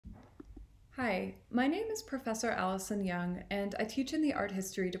Hi, my name is Professor Allison Young, and I teach in the Art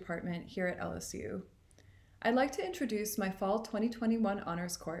History department here at LSU. I'd like to introduce my Fall 2021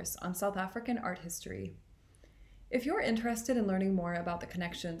 honors course on South African art history. If you're interested in learning more about the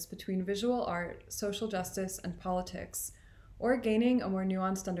connections between visual art, social justice, and politics, or gaining a more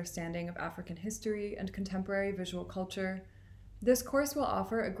nuanced understanding of African history and contemporary visual culture, this course will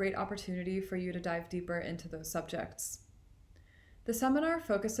offer a great opportunity for you to dive deeper into those subjects. The seminar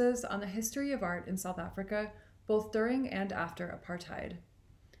focuses on the history of art in South Africa, both during and after apartheid.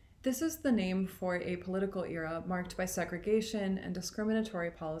 This is the name for a political era marked by segregation and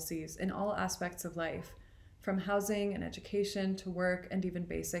discriminatory policies in all aspects of life, from housing and education to work and even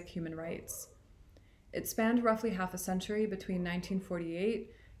basic human rights. It spanned roughly half a century between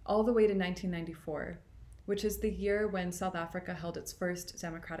 1948 all the way to 1994, which is the year when South Africa held its first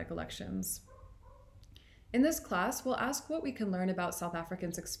democratic elections. In this class, we'll ask what we can learn about South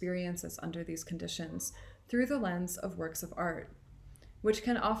Africans' experiences under these conditions through the lens of works of art, which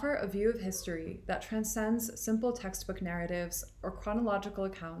can offer a view of history that transcends simple textbook narratives or chronological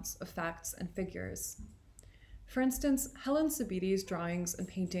accounts of facts and figures. For instance, Helen Sabidi's drawings and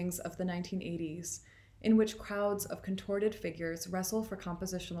paintings of the 1980s, in which crowds of contorted figures wrestle for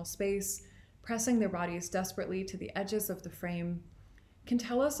compositional space, pressing their bodies desperately to the edges of the frame, can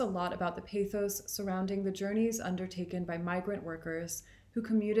tell us a lot about the pathos surrounding the journeys undertaken by migrant workers who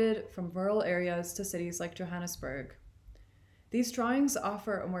commuted from rural areas to cities like Johannesburg. These drawings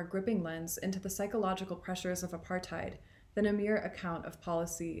offer a more gripping lens into the psychological pressures of apartheid than a mere account of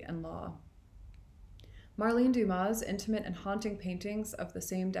policy and law. Marlene Dumas' intimate and haunting paintings of the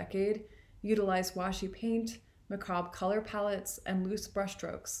same decade utilize washy paint, macabre color palettes, and loose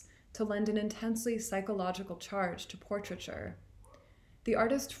brushstrokes to lend an intensely psychological charge to portraiture. The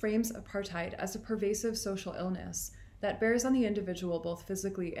artist frames apartheid as a pervasive social illness that bears on the individual both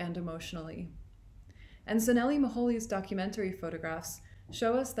physically and emotionally. And Zanele Muholi's documentary photographs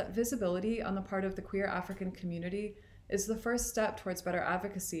show us that visibility on the part of the queer African community is the first step towards better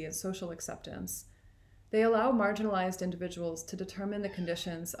advocacy and social acceptance. They allow marginalized individuals to determine the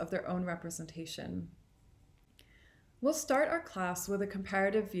conditions of their own representation. We'll start our class with a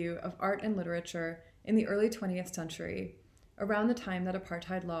comparative view of art and literature in the early 20th century, around the time that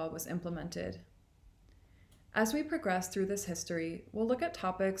apartheid law was implemented. As we progress through this history, we'll look at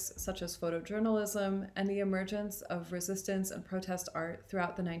topics such as photojournalism and the emergence of resistance and protest art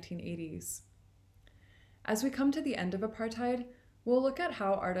throughout the 1980s. As we come to the end of apartheid, we'll look at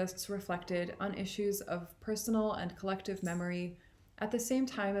how artists reflected on issues of personal and collective memory at the same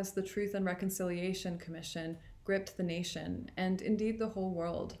time as the Truth and Reconciliation Commission gripped the nation, and indeed the whole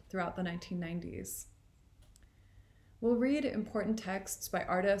world, throughout the 1990s. We'll read important texts by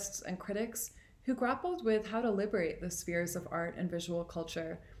artists and critics who grappled with how to liberate the spheres of art and visual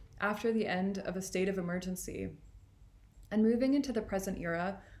culture after the end of a state of emergency. And moving into the present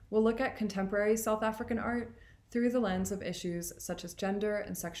era, we'll look at contemporary South African art through the lens of issues such as gender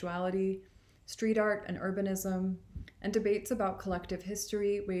and sexuality, street art and urbanism, and debates about collective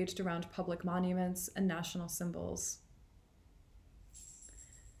history waged around public monuments and national symbols.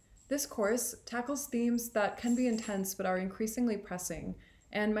 This course tackles themes that can be intense but are increasingly pressing,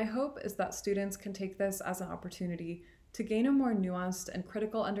 and my hope is that students can take this as an opportunity to gain a more nuanced and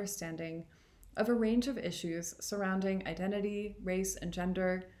critical understanding of a range of issues surrounding identity, race and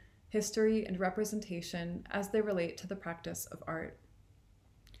gender, history and representation as they relate to the practice of art.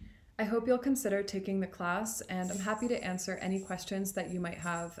 I hope you'll consider taking the class, and I'm happy to answer any questions that you might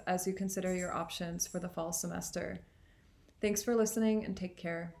have as you consider your options for the fall semester. Thanks for listening and take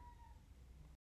care.